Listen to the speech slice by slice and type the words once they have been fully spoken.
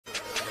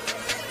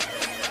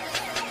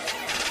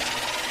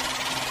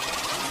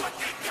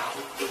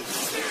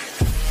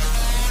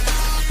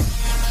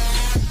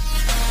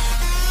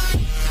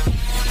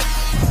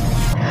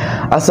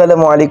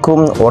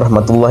Assalamualaikum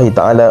warahmatullahi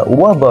ta'ala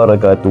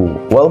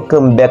wabarakatuh.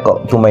 Welcome back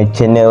to my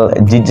channel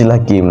Jijil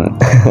Hakim.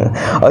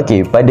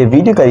 Okey, pada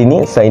video kali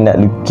ini saya nak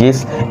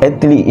lukis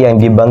atlet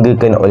yang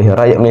dibanggakan oleh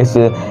rakyat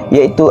Malaysia,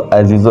 iaitu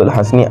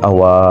Azizulhasni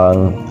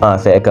Awang.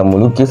 Saya akan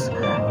melukis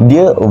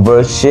dia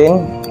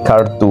version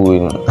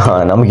kartun.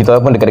 Nama kita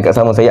pun dekat-dekat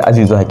sama. Saya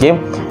Azizul Hakim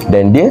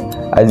dan dia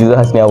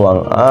Azizulhasni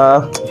Awang.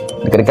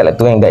 Dekat-dekat lah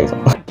tu kan guys.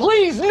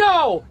 Please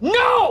no!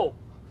 No!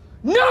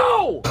 No!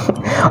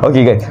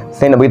 Okay guys,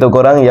 saya nak beritahu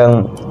korang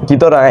yang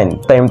kita orang kan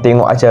time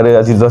tengok acara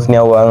Azizulhasni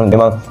Awang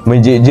memang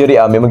menjerit-jerit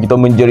lah. Memang kita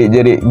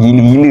menjerit-jerit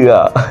gila-gila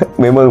lah.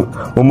 Memang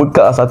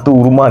memekak satu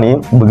rumah ni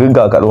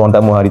bergegar kat ruang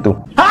tamu hari tu.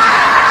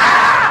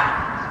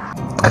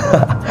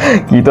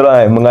 Kita orang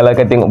kan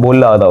mengalahkan tengok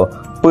bola tau.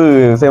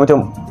 Saya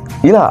macam,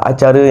 yelah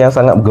acara yang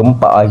sangat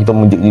bergempak lah. Kita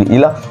menjerit-jerit,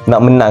 yelah nak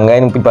menang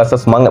kan, pasal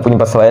semangat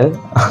punya pasal.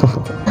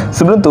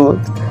 Sebelum tu,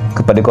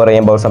 kepada korang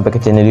yang baru sampai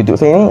ke channel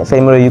YouTube saya ni, saya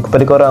merayu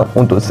kepada korang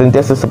untuk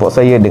sentiasa support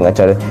saya dengan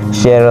cara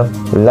share,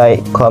 like,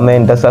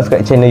 komen dan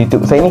subscribe channel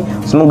YouTube saya ni.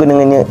 Semoga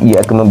dengannya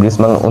ia akan memberi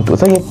semangat untuk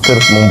saya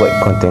terus membuat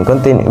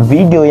konten-konten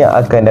video yang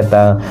akan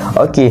datang.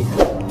 Okey,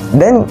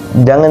 dan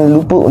jangan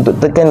lupa untuk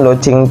tekan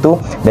loceng tu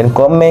dan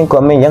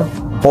komen-komen yang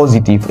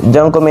positif.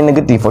 Jangan komen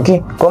negatif,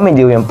 okey? Komen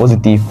je yang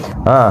positif.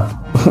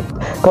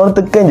 Korang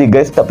tekan je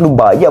guys, tak perlu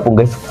bayar pun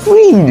guys,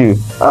 free je.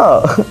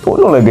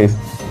 Tolonglah guys.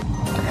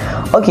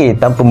 Okey,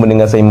 tanpa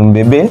mendengar saya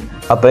membebel,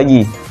 apa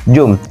lagi?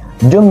 Jom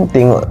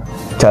tengok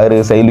cara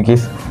saya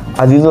lukis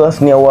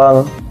Azizulhasni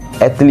Awang,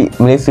 atlet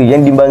Malaysia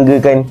yang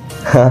dibanggakan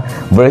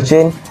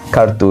version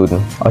kartun.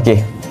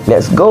 Okey,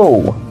 let's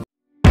go.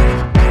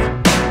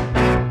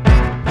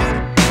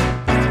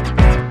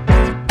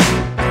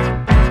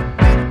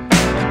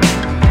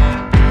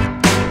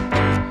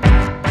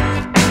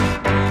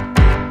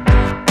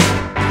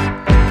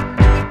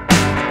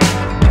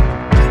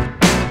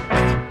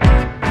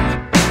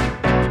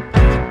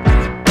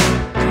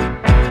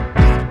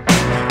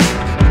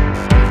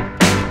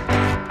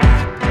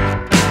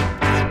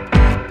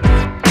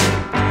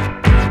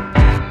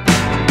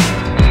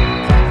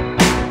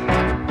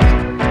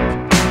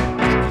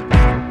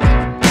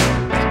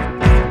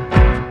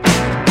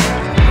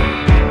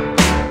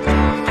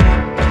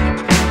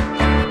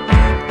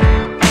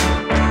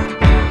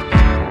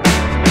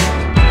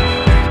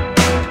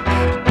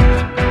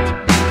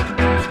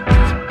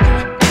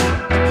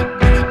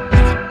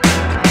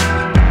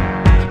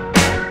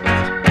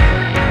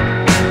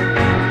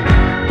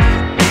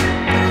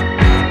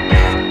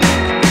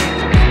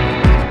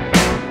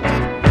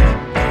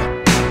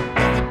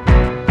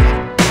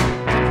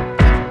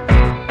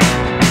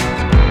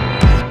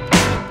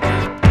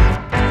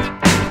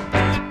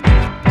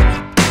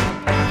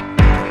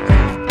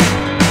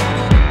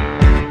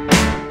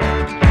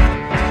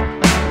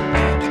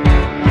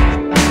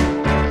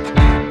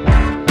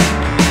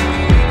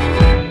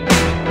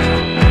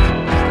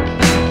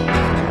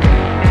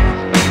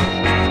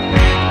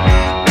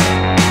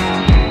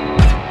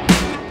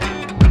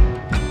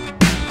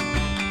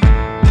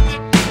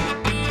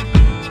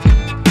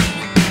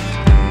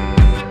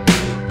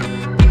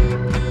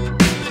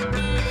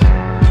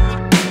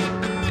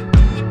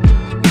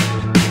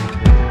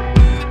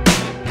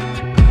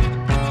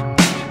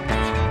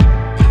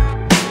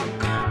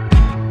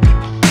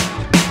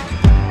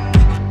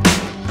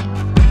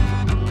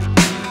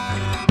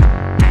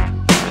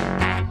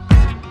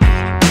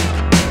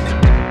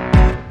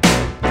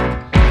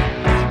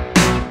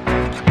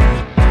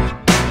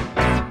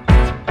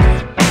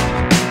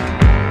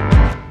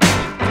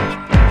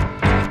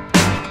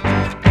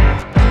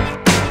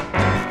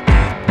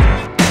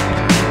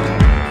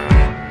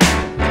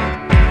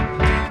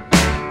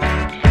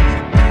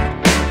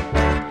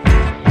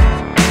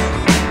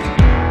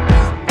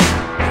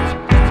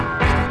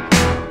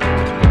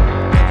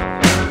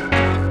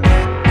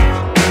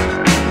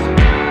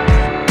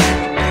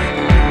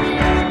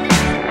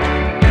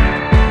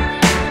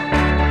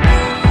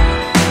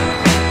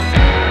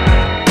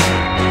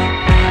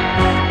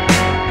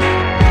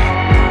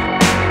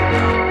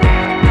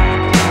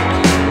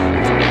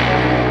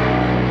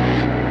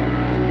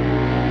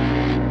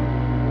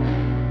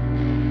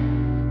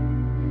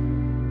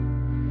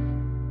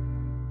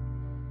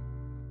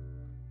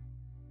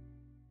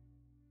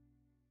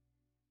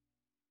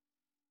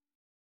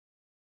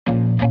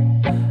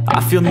 I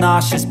feel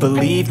nauseous,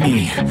 believe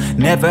me.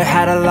 Never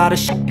had a lot of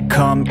shit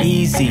come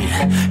easy.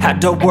 Had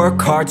to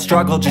work hard,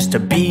 struggle just to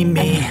be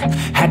me.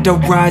 Had to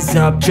rise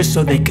up just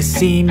so they could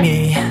see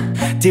me.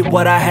 Did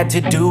what I had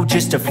to do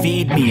just to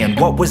feed me, and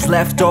what was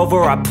left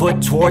over I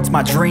put towards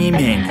my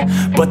dreaming.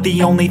 But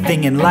the only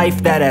thing in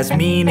life that has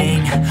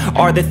meaning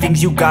are the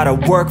things you gotta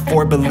work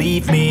for,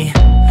 believe me.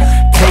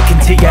 Take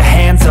into your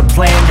hands a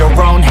plan, your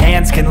own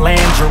hands can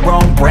land your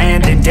own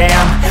brand. And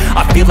damn,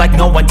 I feel like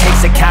no one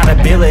takes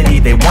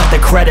accountability. They want the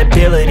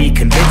credibility,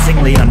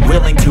 convincingly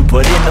unwilling to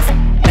put in the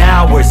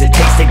hours it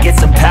takes to get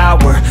some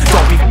power.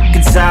 Don't be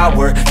f***ing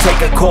sour,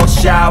 take a cold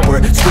shower.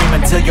 Scream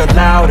until you're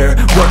louder,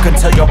 work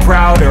until you're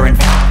prouder. And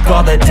f***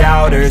 all the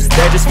doubters,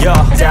 they're just your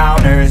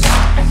downers.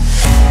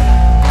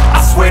 I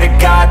swear to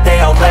God they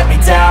all let me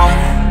down.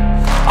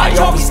 I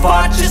always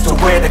fought just to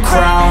wear the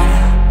crown.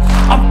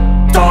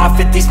 I'm f***ed off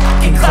at these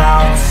fucking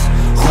clowns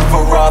who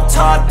were all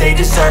taught they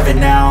deserve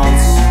an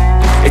ounce.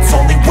 It's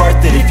only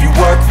worth it if you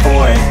work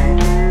for it.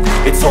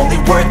 It's only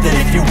worth it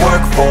if you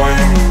work for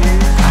it.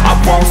 I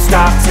won't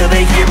stop till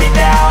they hear me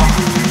now.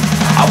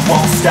 I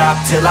won't stop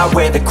till I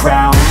wear the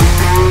crown.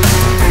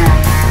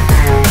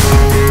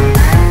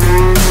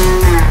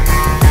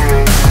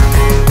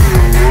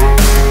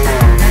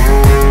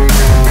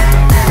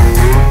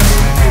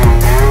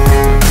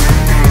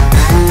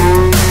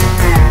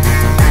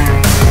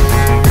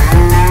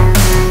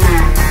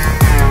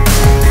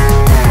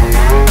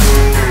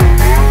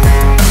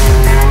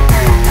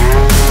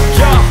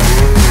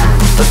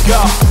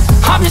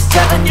 I'm just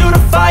telling you to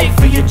fight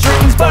for your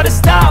dreams, but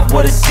it's not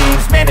what it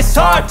seems. Man, it's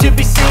hard to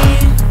be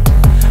seen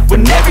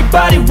when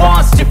everybody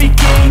wants to be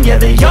king. Yeah,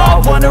 they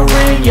all wanna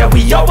ring, yeah,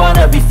 we all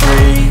wanna be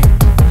free.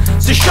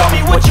 So show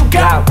me what you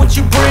got, what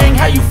you bring,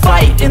 how you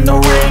fight in the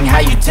ring, how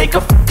you take a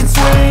fucking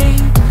swing.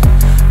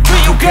 Do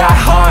you got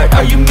heart,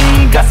 are you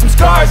mean? Got some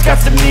scars, got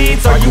some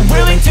needs, are you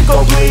willing to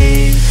go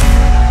bleed?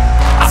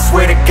 I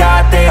swear to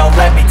God they all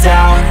let me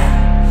down.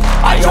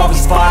 I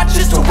always fought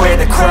just to wear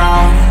the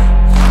crown.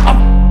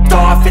 I'm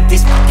off at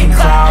these fucking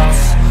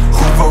clowns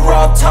who were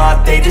all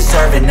taught they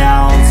deserve an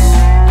ounce.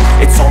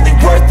 It's only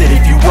worth it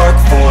if you work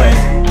for it.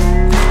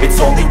 It's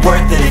only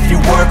worth it if you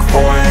work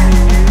for it.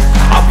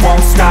 I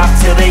won't stop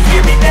till they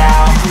hear me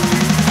now.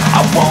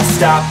 I won't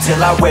stop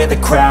till I wear the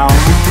crown.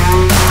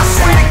 I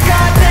swear